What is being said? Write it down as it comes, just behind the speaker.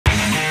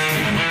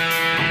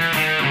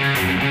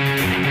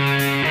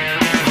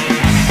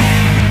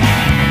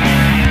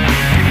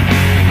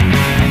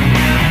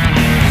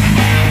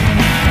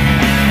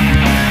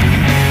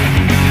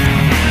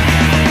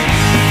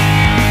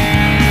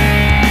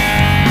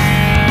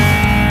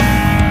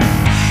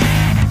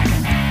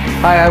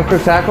Hi, I'm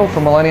Chris Hackle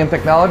from Millennium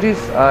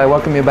Technologies. I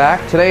welcome you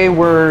back. Today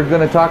we're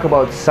going to talk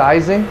about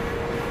sizing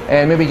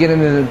and maybe get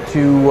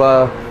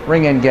into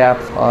ring end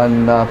gaps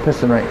on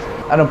piston rings.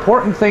 An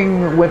important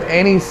thing with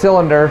any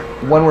cylinder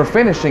when we're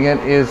finishing it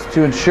is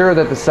to ensure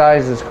that the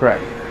size is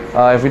correct.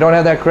 If we don't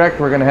have that correct,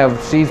 we're going to have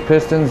seized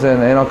pistons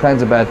and all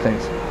kinds of bad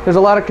things. There's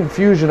a lot of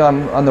confusion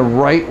on the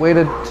right way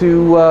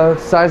to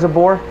size a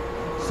bore.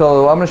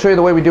 So I'm going to show you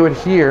the way we do it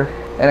here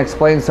and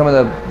explain some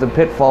of the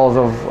pitfalls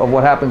of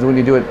what happens when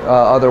you do it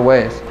other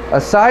ways.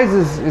 A size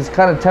is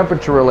kind of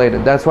temperature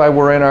related. That's why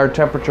we're in our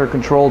temperature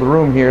controlled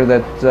room here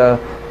that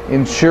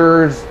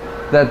ensures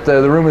that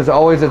the room is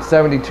always at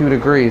 72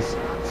 degrees.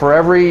 For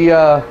every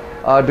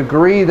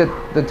degree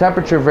that the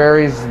temperature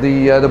varies,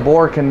 the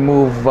bore can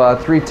move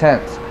 3/10.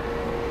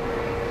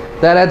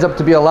 That adds up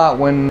to be a lot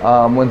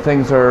when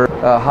things are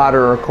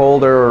hotter or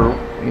colder,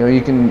 or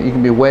you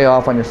can be way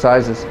off on your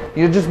sizes.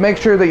 You just make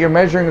sure that your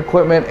measuring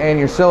equipment and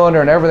your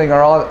cylinder and everything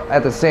are all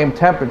at the same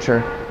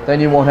temperature,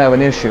 then you won't have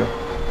an issue.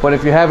 But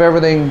if you have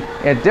everything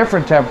at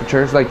different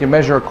temperatures, like you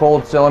measure a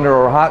cold cylinder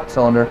or a hot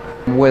cylinder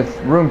with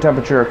room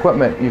temperature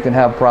equipment, you can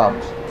have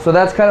problems. So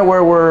that's kind of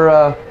where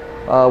we're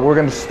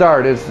going to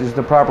start, is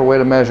the proper way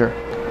to measure.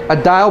 A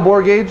dial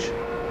bore gauge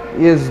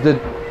is the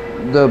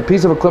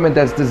piece of equipment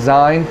that's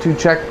designed to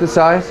check the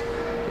size.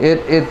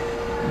 It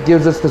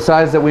gives us the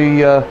size that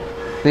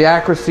the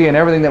accuracy and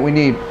everything that we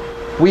need.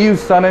 We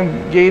use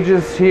Sun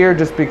gauges here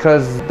just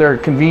because they're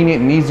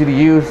convenient and easy to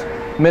use.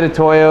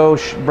 Mitutoyo,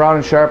 Brown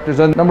 & Sharp,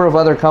 there's a number of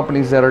other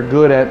companies that are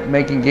good at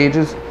making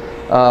gauges,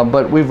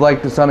 but we've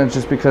liked the Sun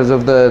just because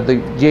of the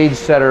gauge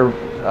setter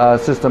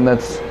system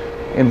that's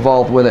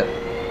involved with it.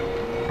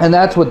 And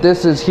that's what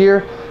this is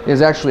here,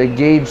 is actually a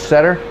gauge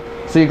setter.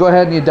 So you go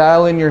ahead and you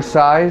dial in your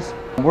size.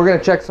 We're going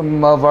to check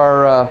some of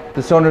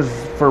the cylinders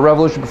for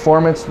Revolution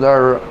Performance.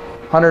 They're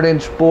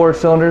 100-inch bore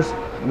cylinders,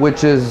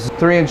 which is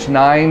 3"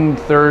 9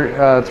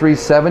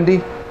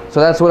 370. So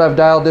that's what I've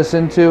dialed this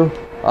into.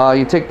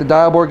 You take the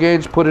dial bore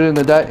gauge, put it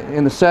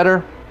in the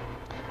setter,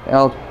 and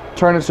I'll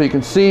turn it so you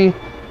can see.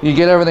 You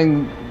get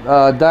everything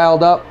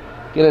dialed up,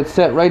 get it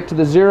set right to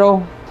the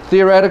 0.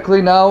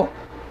 Theoretically now,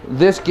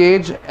 this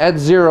gauge at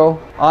 0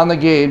 on the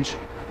gauge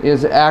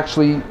is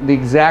actually the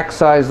exact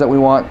size that we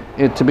want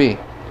it to be.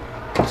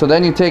 So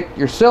then you take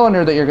your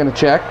cylinder that you're going to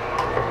check,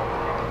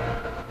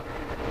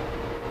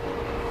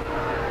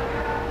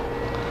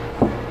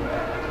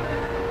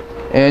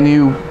 and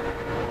you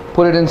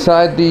put it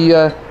inside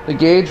the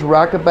gauge,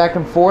 rock it back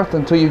and forth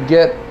until you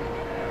get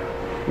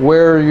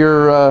where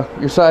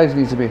your size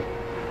needs to be.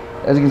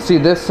 As you can see,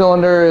 this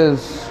cylinder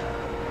is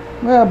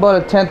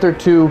about 1/10 or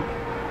 2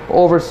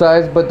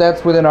 oversized, but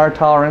that's within our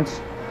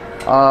tolerance.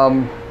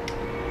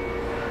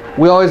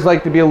 We always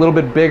like to be a little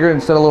bit bigger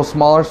instead of a little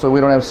smaller so we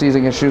don't have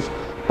seizing issues,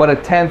 but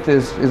 1/10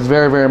 is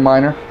very, very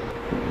minor.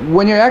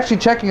 When you're actually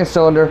checking a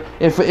cylinder,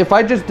 if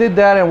I just did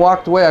that and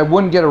walked away, I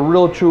wouldn't get a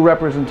real true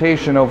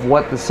representation of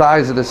what the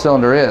size of the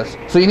cylinder is.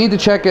 So you need to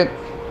check it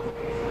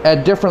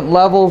at different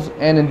levels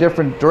and in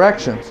different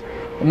directions.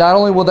 Not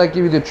only will that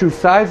give you the true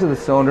size of the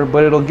cylinder,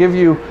 but it'll give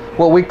you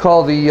what we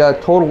call the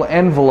total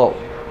envelope,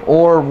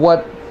 or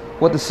what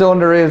the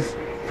cylinder is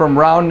from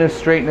roundness,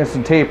 straightness,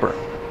 and taper.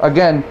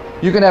 Again,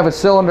 you can have a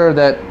cylinder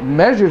that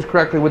measures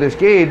correctly with this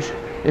gauge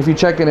if you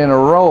check it in a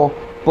row,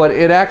 but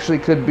it actually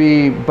could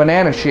be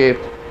banana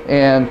shaped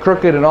and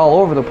crooked and all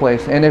over the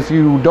place. And if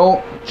you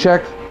don't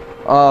check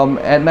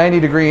at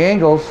 90-degree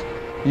angles,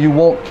 you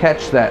won't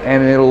catch that,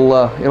 and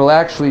it'll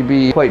actually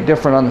be quite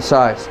different on the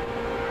size.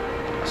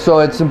 So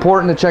it's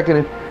important to check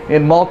it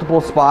in multiple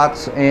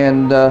spots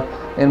and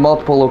in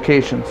multiple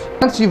locations.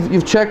 Once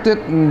you've checked it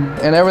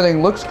and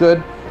everything looks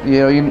good,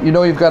 you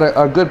know you've got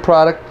a good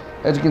product.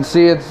 As you can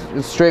see, it's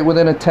straight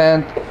within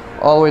 1/10,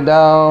 all the way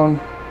down.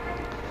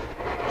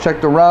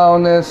 Check the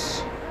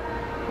roundness.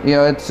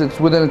 It's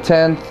within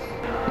 1/10.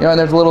 And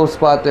there's a little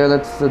spot there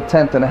that's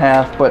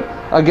 1/10.5. But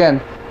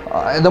again,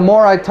 the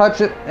more I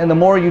touch it and the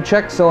more you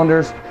check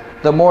cylinders,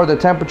 the more the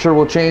temperature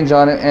will change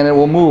on it, and it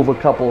will move a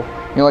couple.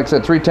 Like I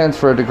said, 3/10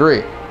 for a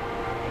degree.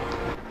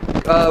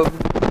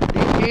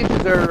 These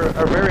gauges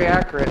are very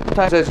accurate.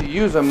 Sometimes as you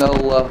use them,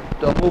 they'll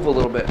move a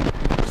little bit.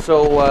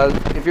 So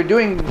if you're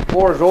doing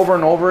bores over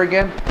and over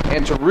again,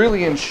 and to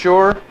really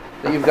ensure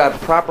that you've got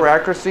proper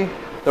accuracy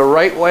the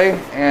right way,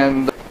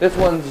 and this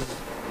one's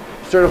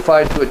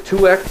certified to a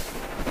 2x,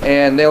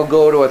 and they'll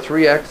go to a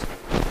 3x,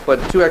 but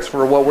 2x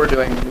for what we're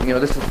doing,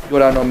 this is go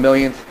down to a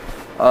millionth,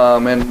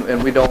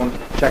 and we don't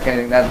check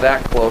anything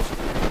that close.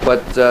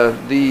 But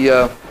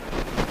the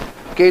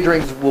gauge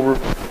rings will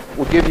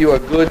give you a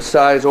good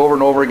size over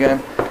and over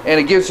again, and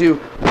it gives you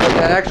what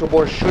that actual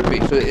bore should be.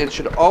 So it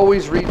should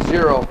always read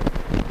 0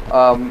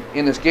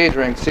 in this gauge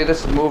ring. See,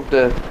 this is moved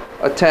to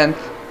 1/10,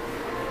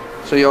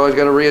 so you always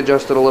got to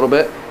readjust it a little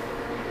bit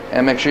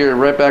and make sure you're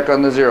right back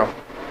on the 0.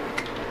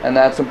 And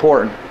that's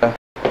important.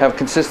 Have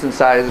consistent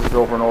sizes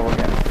over and over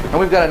again. And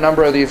we've got a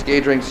number of these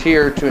gauge rings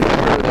here to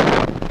ensure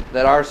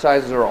that our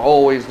sizes are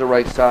always the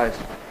right size.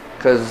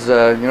 Because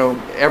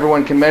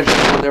everyone can measure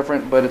a little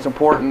different, but it's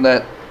important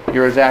that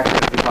you're as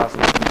accurate as you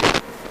possibly can be.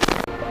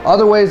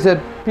 Other ways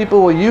that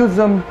people will use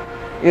them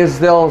is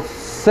they'll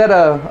set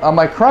a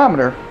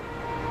micrometer,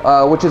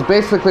 which is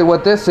basically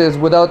what this is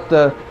without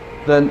the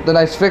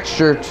nice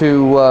fixture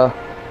to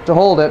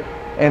hold it,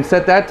 and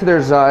set that to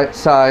their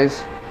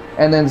size,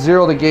 and then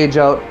zero the gauge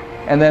out,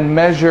 and then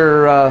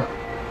measure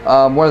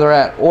where they're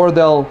at. Or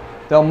they'll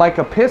mic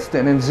a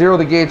piston and zero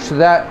the gauge to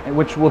that,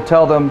 which will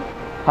tell them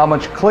how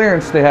much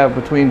clearance they have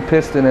between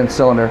piston and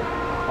cylinder.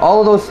 All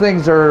of those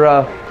things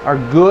are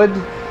good.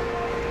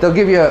 They'll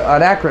give you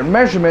an accurate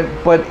measurement,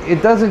 but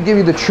it doesn't give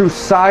you the true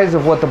size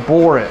of what the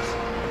bore is.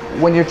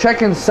 When you're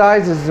checking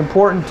sizes, it's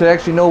important to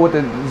actually know what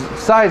the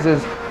size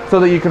is so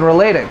that you can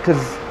relate it. Because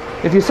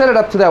if you set it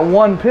up to that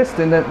one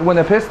piston, that when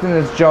the piston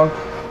is junk,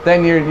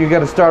 then you got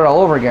to start all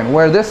over again.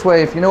 Where this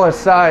way, if you know a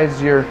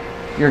size, you're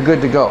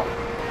good to go.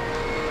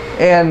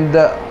 And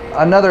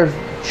another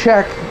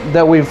check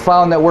that we've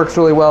found that works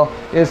really well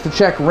is to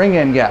check ring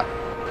end gap.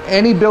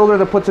 Any builder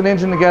that puts an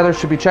engine together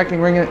should be checking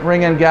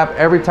ring end gap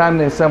every time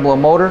they assemble a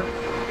motor.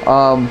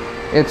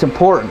 It's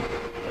important.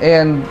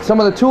 And some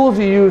of the tools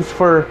you use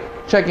for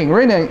checking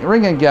ring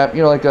end gap,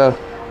 you know, like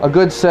a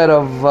good set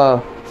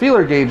of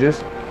feeler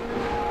gauges,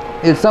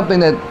 is something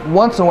that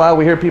once in a while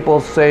we hear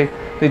people say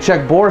they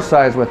check bore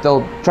size with.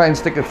 They'll try and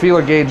stick a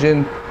feeler gauge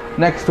in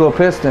next to a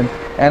piston,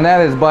 and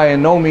that is by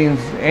no means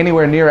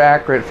anywhere near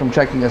accurate from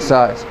checking a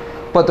size.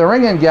 But the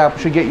ring end gap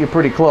should get you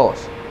pretty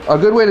close. A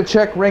good way to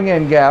check ring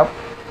end gap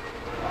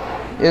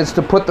is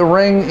to put the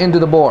ring into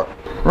the bore.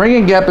 Ring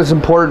end gap is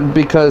important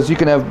because you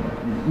can have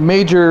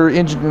major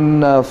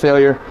engine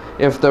failure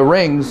if the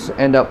rings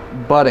end up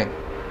butting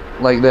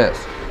like this.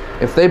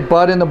 If they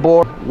butt in the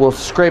bore, will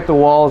scrape the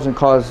walls and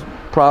cause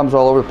problems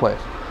all over the place.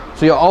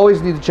 So you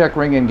always need to check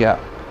ring end gap.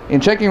 In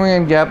checking ring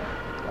end gap,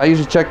 I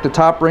usually check the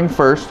top ring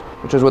first,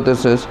 which is what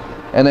this is,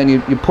 and then you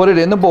put it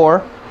in the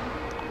bore.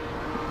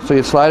 So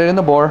you slide it in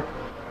the bore,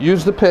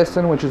 use the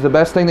piston, which is the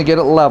best thing to get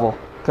it level,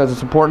 because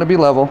it's important to be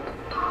level,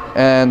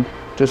 and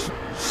just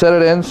set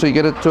it in so you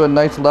get it to a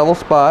nice level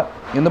spot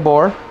in the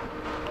bore.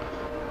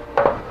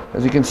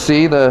 As you can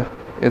see, the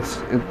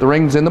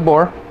ring's in the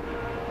bore,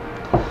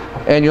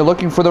 and you're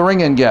looking for the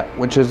ring end gap,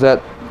 which is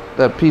that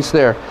piece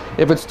there.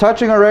 If it's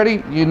touching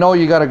already, you know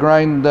you got to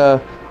grind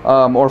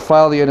or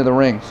file the end of the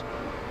rings.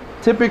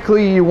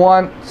 Typically, you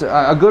want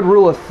a good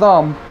rule of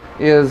thumb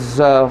is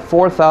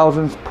 4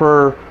 thousandths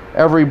per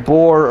every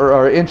bore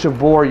or inch of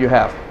bore you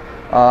have.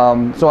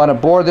 So on a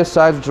bore this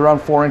size, which is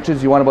around 4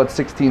 inches, you want about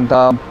 16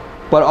 thousandths.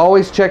 But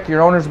always check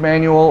your owner's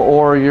manual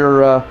or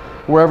your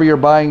wherever you're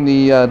buying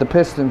the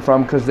piston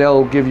from, because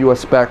they'll give you a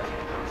spec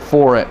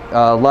for it.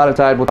 A lot of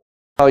times will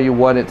tell you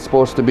what it's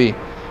supposed to be.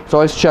 So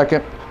always check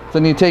it. So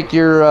then you take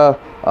your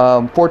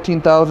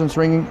 14 thousandths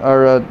ring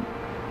or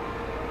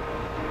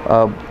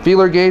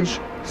feeler gauge,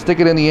 stick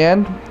it in the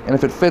end, and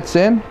if it fits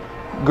in,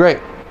 great.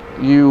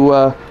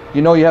 You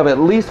know you have at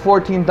least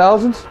 14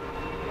 thousandths,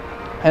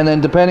 and then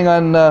depending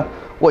on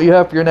what you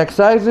have for your next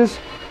sizes,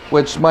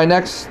 which my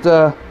next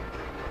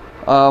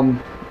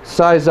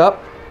size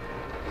up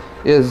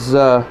is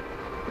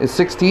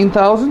 16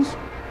 thousandths,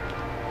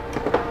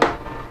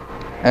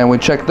 and we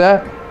check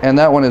that, and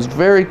that one is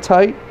very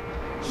tight.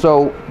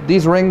 So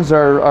these rings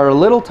are a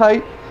little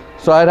tight,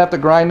 so I'd have to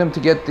grind them to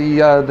get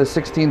the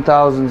 16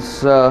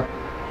 thousandths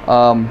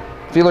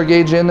feeler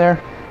gauge in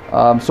there.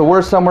 So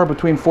we're somewhere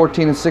between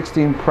 14 and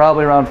 16,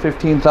 probably around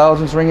 15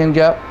 thousandths ring end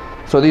gap.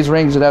 So these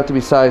rings would have to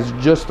be sized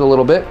just a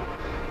little bit,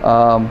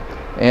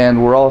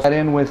 and we're all set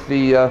in with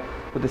the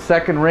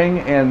second ring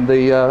and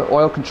the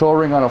oil control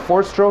ring on a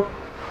 4-stroke,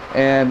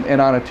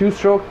 and on a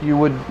 2-stroke you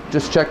would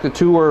just check the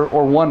 2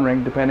 or 1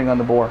 ring depending on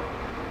the bore.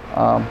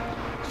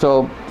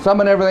 So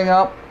summing everything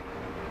up,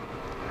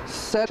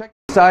 check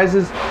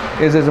sizes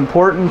is as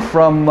important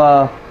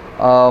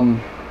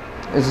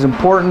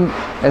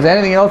as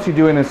anything else you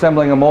do in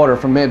assembling a motor,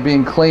 from it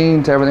being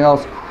clean to everything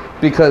else,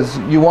 because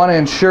you want to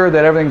ensure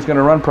that everything's going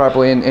to run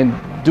properly, and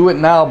do it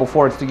now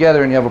before it's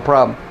together and you have a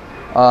problem.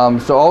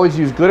 So always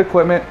use good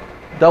equipment,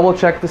 double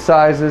check the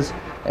sizes,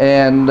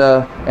 and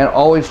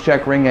always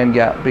check ring end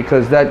gap,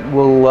 because that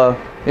will,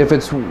 if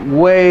it's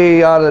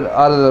way out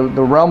of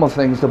the realm of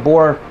things, the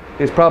bore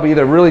is probably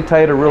either really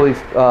tight or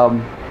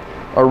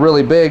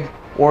really big,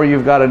 or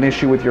you've got an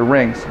issue with your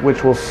rings,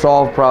 which will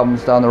solve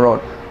problems down the road.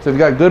 So if you've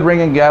got good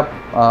ring end gap,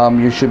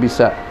 you should be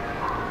set.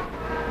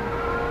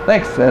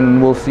 Thanks,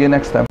 and we'll see you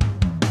next time.